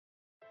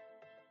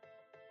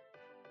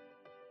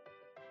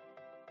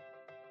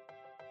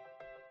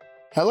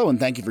Hello and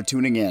thank you for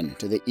tuning in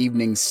to the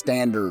Evening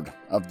Standard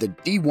of the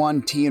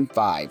D1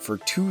 T&5 for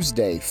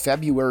Tuesday,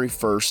 February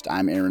 1st.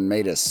 I'm Aaron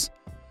Matus.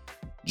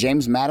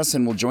 James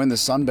Madison will join the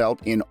Sun Belt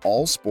in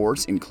all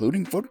sports,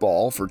 including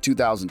football, for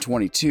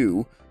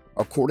 2022,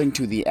 according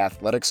to The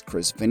Athletic's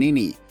Chris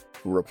Vannini,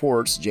 who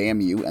reports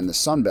JMU and the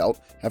Sun Belt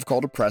have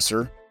called a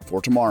presser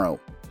for tomorrow.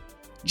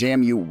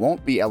 JMU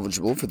won't be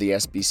eligible for the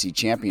SBC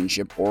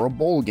Championship or a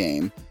bowl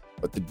game,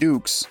 but the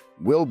Dukes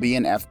will be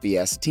an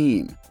FBS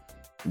team.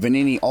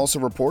 Vannini also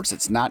reports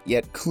it's not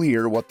yet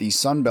clear what the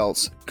Sun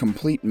Belt's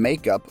complete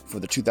makeup for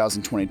the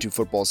 2022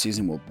 football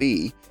season will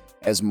be,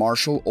 as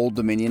Marshall, Old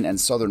Dominion, and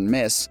Southern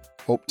Miss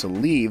hope to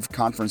leave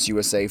Conference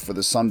USA for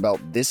the Sun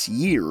Belt this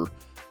year,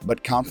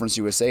 but Conference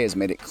USA has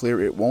made it clear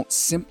it won't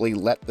simply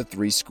let the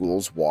three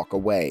schools walk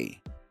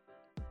away.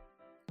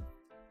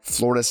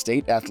 Florida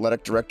State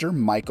Athletic Director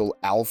Michael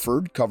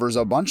Alford covers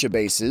a bunch of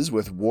bases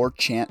with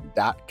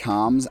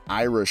WarChant.com's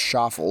Ira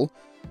Schoffel,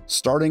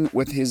 starting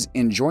with his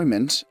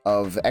enjoyment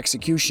of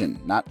execution,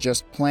 not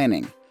just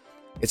planning.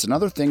 It's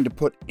another thing to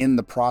put in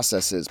the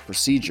processes,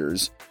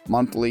 procedures,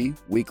 monthly,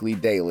 weekly,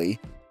 daily,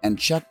 and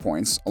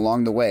checkpoints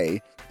along the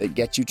way that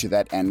get you to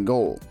that end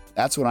goal.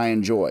 That's what I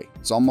enjoy.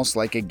 It's almost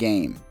like a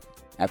game.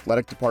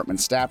 Athletic department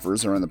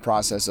staffers are in the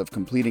process of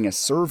completing a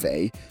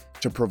survey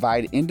to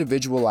provide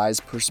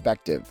individualized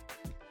perspective.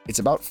 It's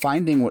about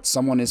finding what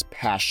someone is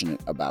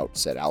passionate about,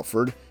 said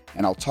Alford,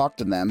 and I'll talk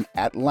to them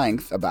at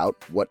length about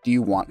what do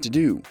you want to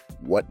do,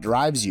 what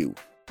drives you,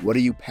 what are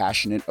you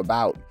passionate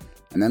about,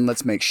 and then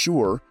let's make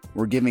sure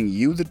we're giving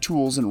you the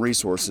tools and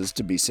resources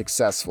to be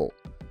successful.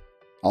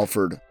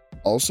 Alford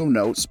also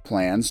notes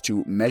plans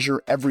to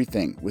measure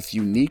everything with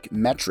unique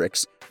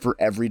metrics for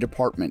every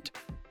department.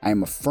 I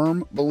am a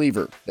firm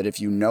believer that if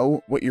you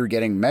know what you're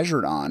getting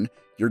measured on,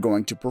 you're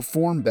going to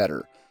perform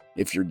better.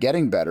 If you're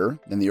getting better,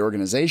 then the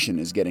organization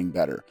is getting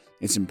better.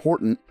 It's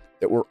important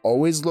that we're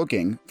always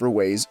looking for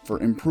ways for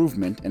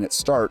improvement, and it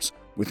starts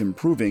with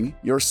improving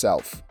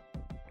yourself.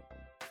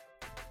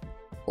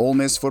 Ole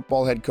Miss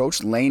football head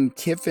coach Lane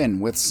Kiffin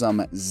with some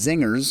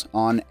zingers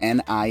on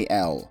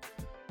NIL.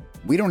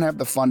 We don't have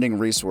the funding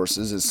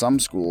resources as some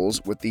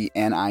schools with the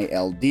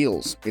NIL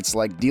deals. It's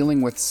like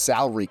dealing with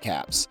salary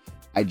caps.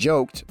 I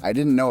joked I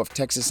didn't know if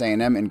Texas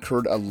A&M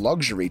incurred a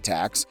luxury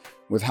tax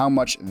with how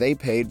much they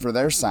paid for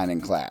their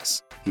signing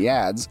class. He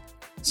adds,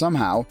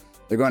 somehow,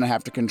 they're going to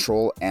have to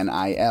control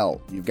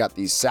NIL. You've got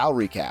these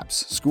salary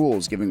caps,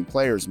 schools giving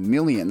players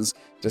millions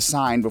to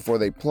sign before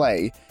they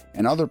play,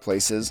 and other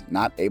places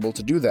not able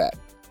to do that.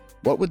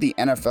 What would the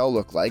NFL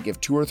look like if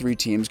 2 or 3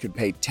 teams could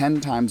pay 10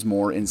 times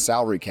more in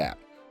salary cap?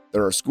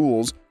 There are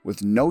schools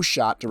with no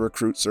shot to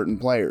recruit certain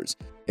players.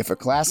 If a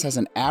class has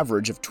an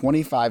average of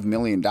 $25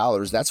 million,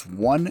 that's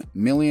 $1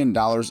 million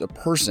a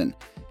person.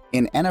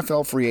 In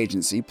NFL free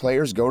agency,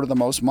 players go to the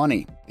most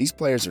money. These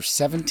players are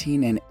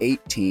 17 and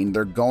 18.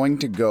 They're going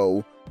to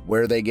go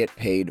where they get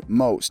paid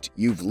most.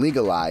 You've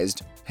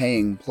legalized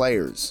paying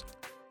players.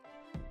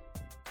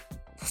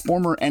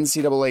 Former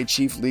NCAA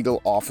Chief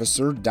Legal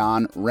Officer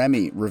Don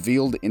Remy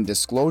revealed in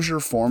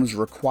disclosure forms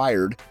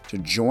required to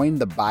join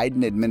the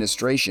Biden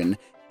administration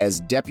as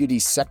Deputy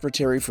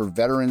Secretary for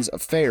Veterans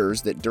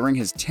Affairs that during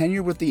his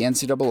tenure with the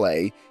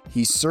NCAA,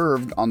 he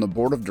served on the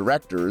board of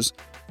directors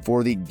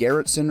for the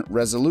Gerritsen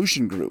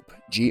Resolution Group,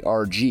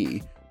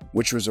 GRG,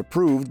 which was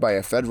approved by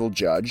a federal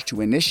judge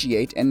to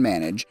initiate and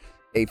manage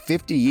a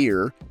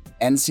 50-year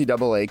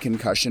NCAA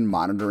concussion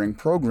monitoring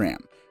program,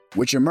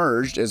 which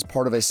emerged as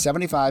part of a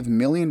 $75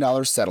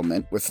 million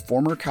settlement with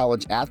former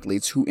college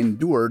athletes who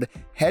endured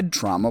head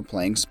trauma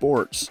playing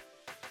sports.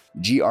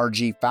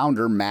 GRG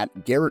founder Matt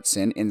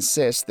Gerritsen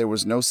insists there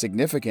was no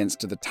significance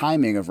to the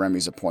timing of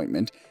Remy's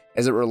appointment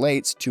as it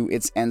relates to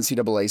its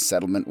NCAA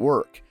settlement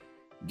work.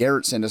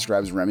 Gerritsen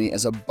describes Remy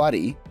as a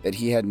buddy that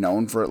he had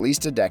known for at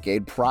least a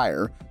decade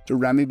prior to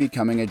Remy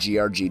becoming a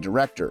GRG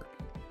director.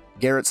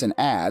 Gerritsen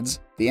adds,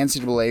 the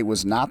NCAA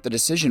was not the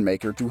decision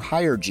maker to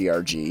hire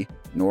GRG,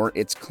 nor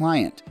its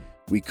client.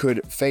 We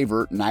could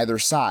favor neither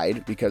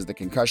side because the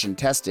concussion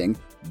testing,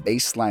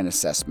 baseline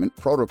assessment,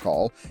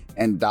 protocol,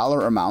 and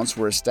dollar amounts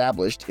were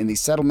established in the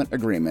settlement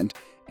agreement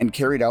and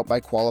carried out by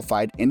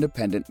qualified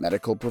independent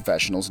medical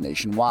professionals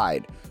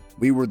nationwide.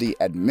 We were the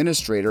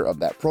administrator of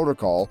that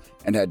protocol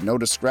and had no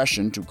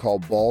discretion to call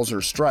balls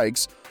or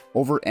strikes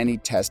over any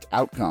test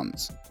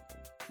outcomes.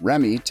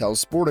 Remy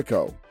tells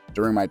Sportico,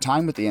 during my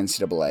time with the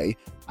NCAA,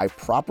 I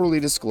properly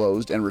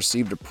disclosed and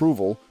received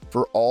approval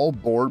for all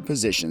board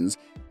positions,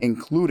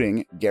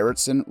 including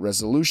Gerritsen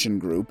Resolution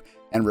Group,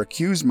 and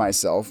recused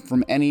myself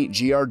from any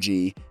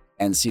GRG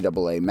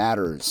NCAA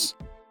matters.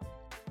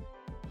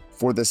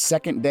 For the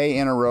second day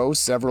in a row,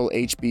 several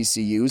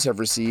HBCUs have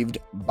received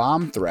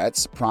bomb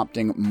threats,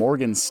 prompting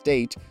Morgan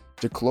State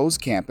to close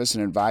campus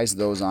and advise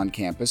those on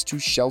campus to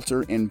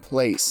shelter in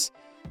place.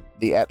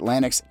 The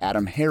Atlantic's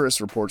Adam Harris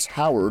reports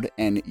Howard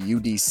and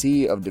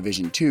UDC of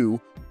Division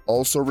II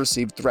also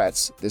received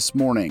threats this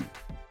morning.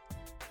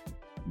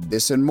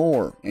 This and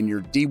more in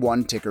your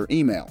D1 Ticker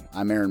email.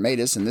 I'm Aaron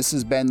Matus, and this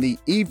has been the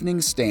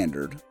Evening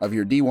Standard of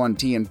your D1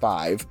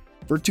 T&5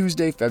 for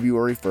Tuesday,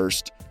 February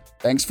 1st.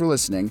 Thanks for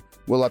listening.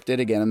 We'll update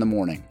again in the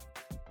morning.